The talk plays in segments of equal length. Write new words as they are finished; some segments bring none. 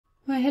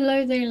Well,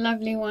 hello there,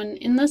 lovely one.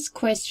 In this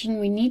question,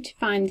 we need to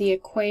find the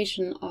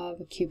equation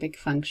of a cubic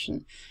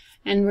function.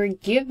 And we're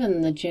given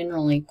the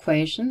general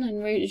equation,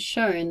 and we're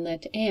shown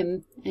that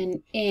m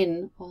and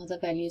n are the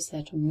values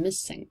that are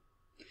missing.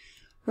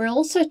 We're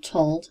also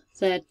told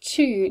that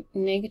 2,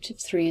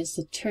 -3 is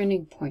the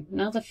turning point.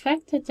 Now, the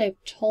fact that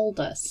they've told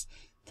us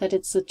that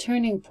it's the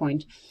turning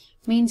point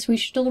means we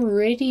should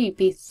already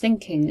be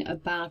thinking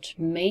about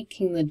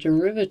making the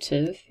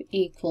derivative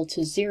equal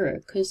to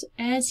 0, because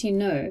as you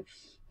know,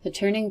 the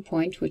turning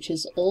point, which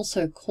is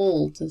also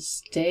called the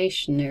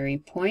stationary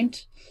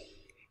point,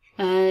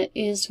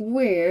 is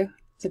where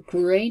the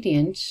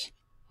gradient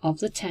of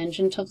the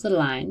tangent of the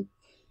line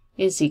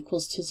is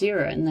equals to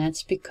 0, and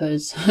that's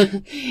because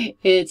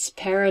it's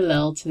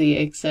parallel to the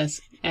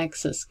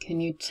x-axis.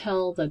 Can you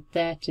tell that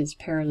that is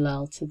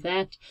parallel to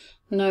that?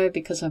 No,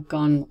 because I've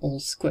gone all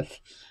squiff,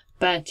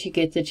 but you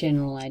get the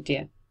general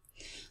idea.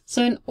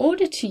 So in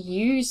order to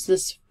use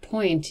this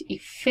point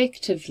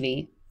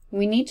effectively,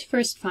 we need to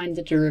first find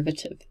the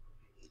derivative.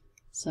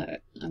 So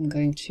I'm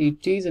going to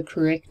do the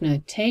correct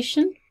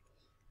notation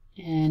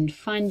and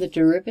find the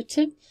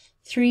derivative.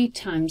 3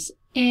 times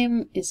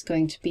m is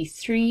going to be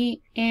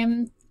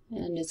 3m,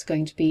 and it's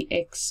going to be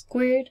x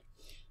squared.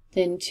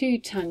 Then 2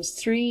 times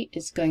 3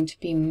 is going to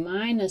be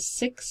minus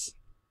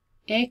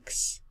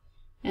 6x,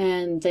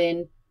 and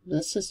then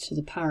this is to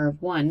the power of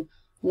 1.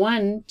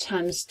 1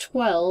 times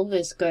 12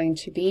 is going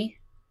to be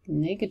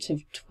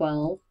negative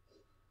 12,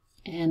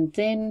 and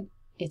then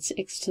it's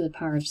x to the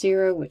power of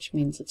 0, which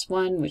means it's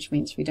 1, which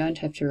means we don't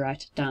have to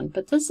write it down.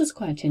 But this is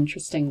quite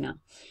interesting now.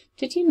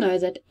 Did you know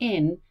that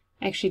n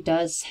actually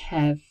does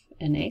have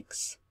an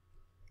x,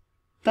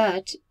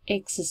 but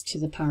x is to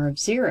the power of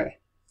 0.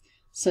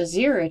 So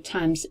 0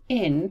 times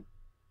n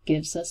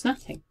gives us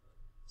nothing.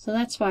 So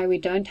that's why we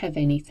don't have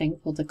anything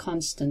for the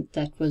constant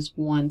that was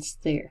once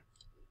there.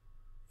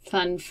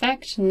 Fun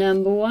fact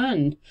number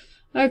 1.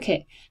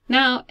 Okay,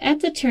 now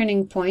at the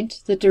turning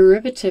point, the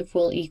derivative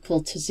will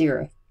equal to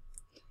 0.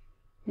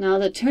 Now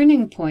the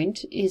turning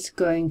point is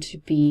going to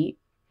be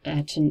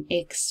at an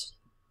x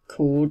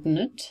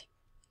coordinate.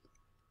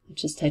 I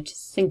just had to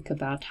think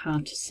about how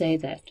to say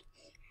that,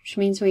 which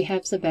means we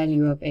have the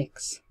value of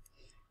x.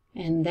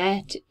 And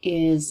that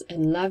is a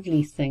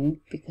lovely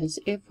thing, because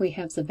if we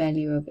have the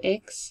value of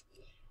x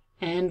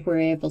and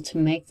we're able to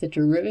make the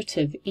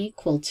derivative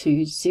equal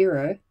to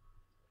 0,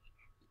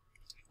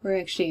 we're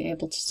actually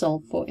able to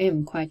solve for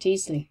m quite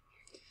easily.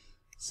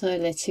 So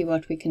let's see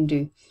what we can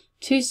do.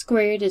 2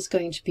 squared is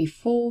going to be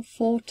 4.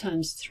 4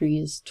 times 3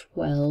 is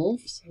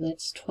 12, so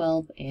that's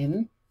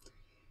 12m.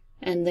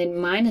 And then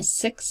minus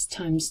 6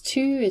 times 2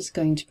 is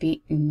going to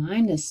be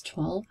minus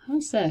 12.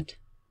 How's that?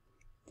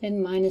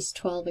 Then minus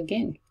 12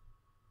 again.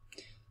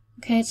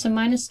 Okay, so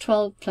minus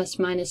 12 plus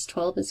minus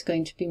 12 is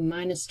going to be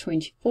minus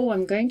 24.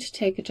 I'm going to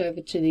take it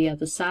over to the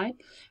other side,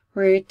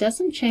 where it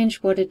doesn't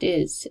change what it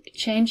is. It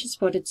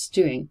changes what it's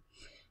doing.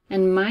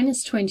 And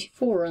minus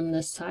 24 on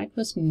this side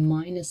was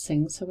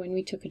minusing, so when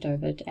we took it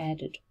over, it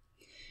added.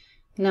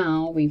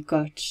 Now we've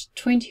got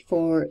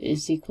 24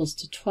 is equals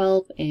to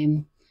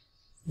 12m.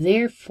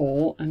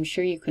 Therefore, I'm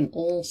sure you can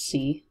all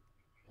see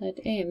that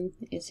m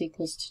is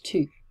equals to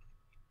 2.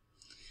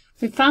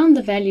 We found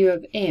the value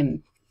of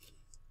m,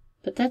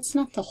 but that's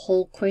not the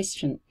whole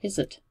question, is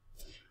it?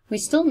 We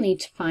still need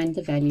to find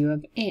the value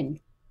of n.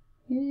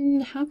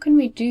 How can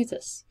we do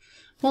this?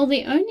 Well,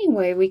 the only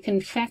way we can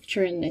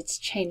factor in, let's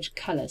change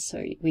color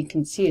so we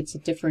can see it's a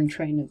different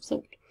train of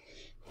thought.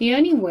 The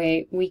only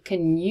way we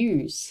can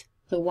use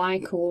the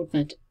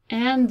y-coordinate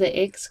and the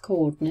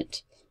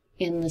x-coordinate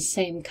in the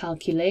same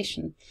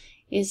calculation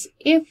is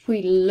if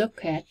we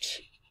look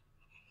at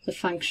the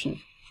function.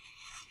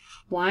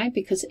 Why?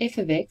 Because f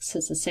of x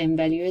has the same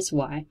value as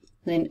y,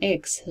 then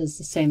x has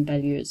the same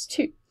value as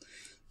 2.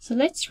 So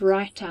let's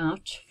write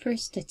out,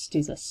 first let's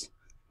do this.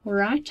 We'll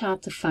write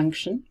out the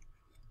function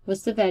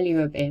with the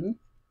value of m,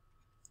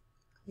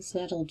 because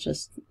that'll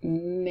just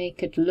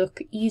make it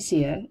look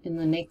easier in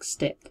the next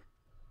step.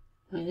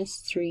 Minus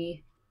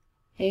 3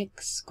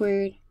 x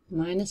squared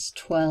minus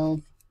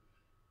 12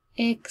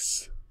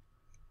 x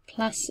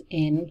plus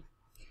n.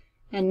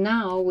 And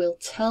now we'll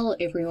tell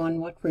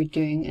everyone what we're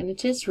doing, and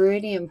it is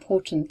really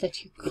important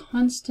that you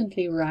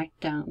constantly write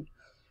down,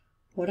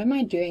 what am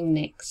I doing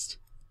next,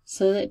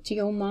 so that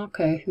your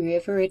marker,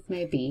 whoever it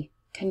may be,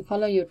 can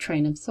follow your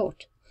train of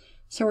thought.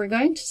 So we're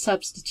going to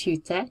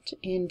substitute that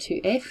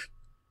into f.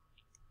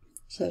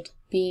 So it'll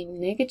be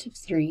negative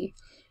 3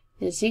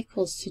 is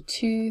equals to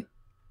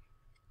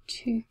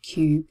 2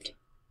 cubed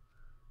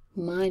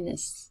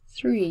minus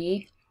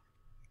 3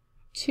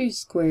 2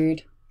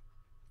 squared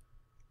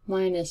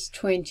minus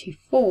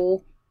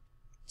 24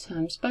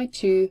 times by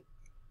 2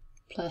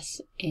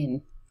 plus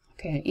n.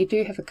 Okay, you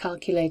do have a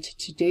calculator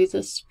to do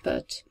this,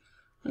 but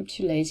I'm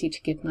too lazy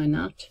to get mine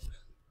out.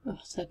 Oh,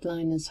 that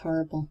line is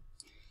horrible.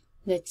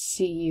 Let's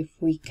see if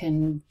we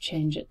can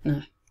change it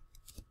now.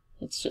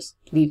 Let's just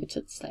leave it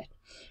at that.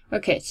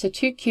 Okay, so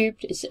 2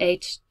 cubed is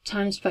 8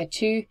 times by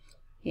 2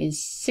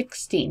 is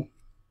 16.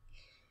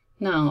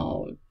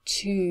 Now,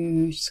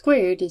 2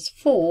 squared is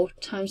 4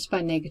 times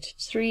by negative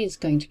 3 is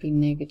going to be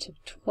negative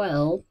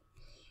 12.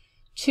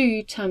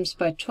 2 times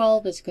by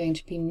 12 is going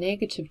to be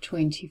negative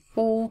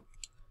 24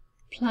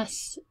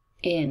 plus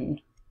n.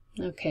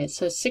 Okay,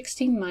 so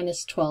 16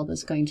 minus 12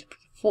 is going to be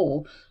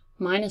 4.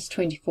 Minus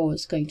 24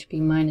 is going to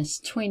be minus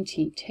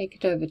 20. Take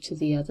it over to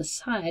the other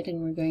side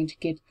and we're going to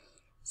get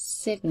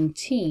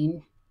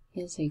 17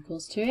 is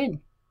equals to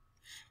n.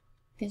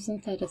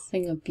 Isn't that a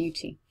thing of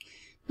beauty?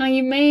 Now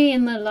you may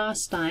in the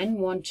last line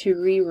want to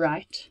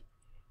rewrite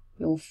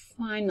your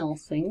final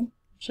thing.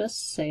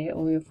 Just say,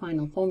 or your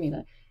final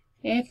formula,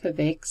 f of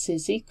x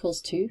is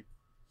equals to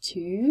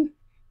 2,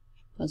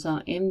 was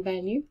our m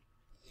value,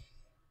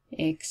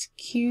 x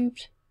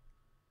cubed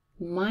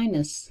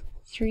minus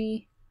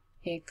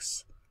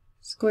 3x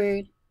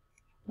squared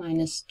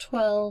minus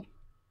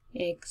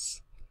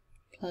 12x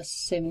plus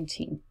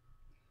 17.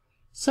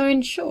 So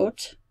in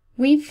short,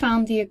 we've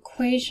found the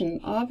equation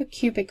of a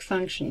cubic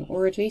function,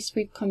 or at least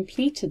we've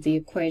completed the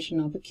equation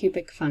of a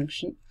cubic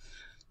function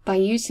by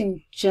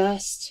using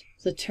just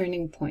the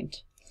turning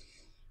point.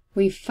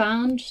 We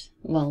found,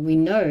 well, we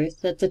know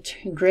that the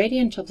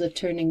gradient of the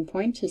turning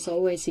point is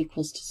always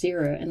equals to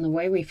 0, and the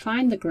way we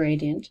find the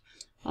gradient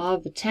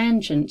of a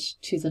tangent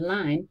to the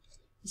line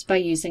is by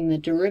using the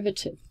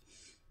derivative.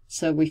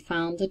 So we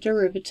found the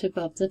derivative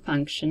of the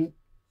function,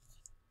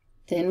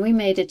 then we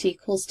made it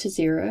equals to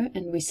 0,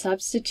 and we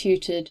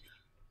substituted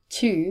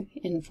 2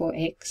 in for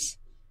x,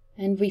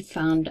 and we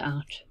found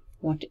out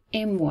what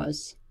m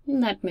was,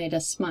 and that made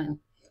us smile.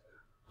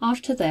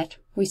 After that,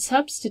 we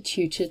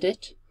substituted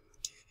it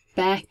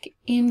back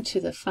into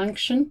the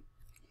function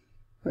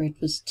where it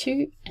was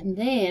 2, and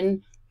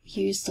then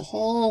use the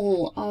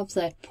whole of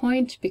that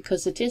point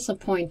because it is a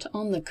point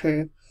on the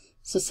curve.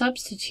 So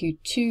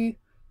substitute 2,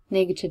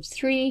 negative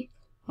 3.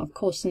 Of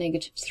course,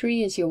 negative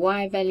 3 is your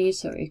y value,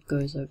 so it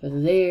goes over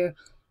there.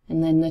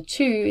 And then the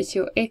 2 is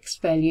your x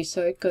value,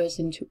 so it goes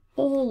into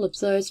all of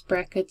those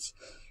brackets.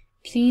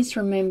 Please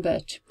remember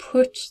to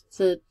put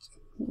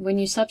when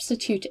you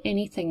substitute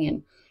anything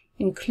in,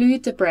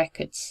 include the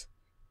brackets.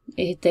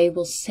 They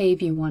will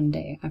save you one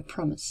day, I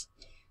promise.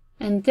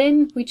 And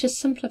then we just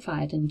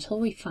simplified until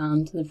we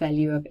found the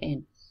value of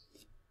n.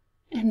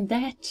 And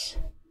that,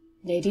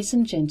 ladies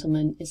and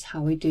gentlemen, is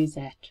how we do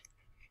that.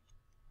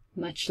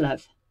 Much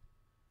love.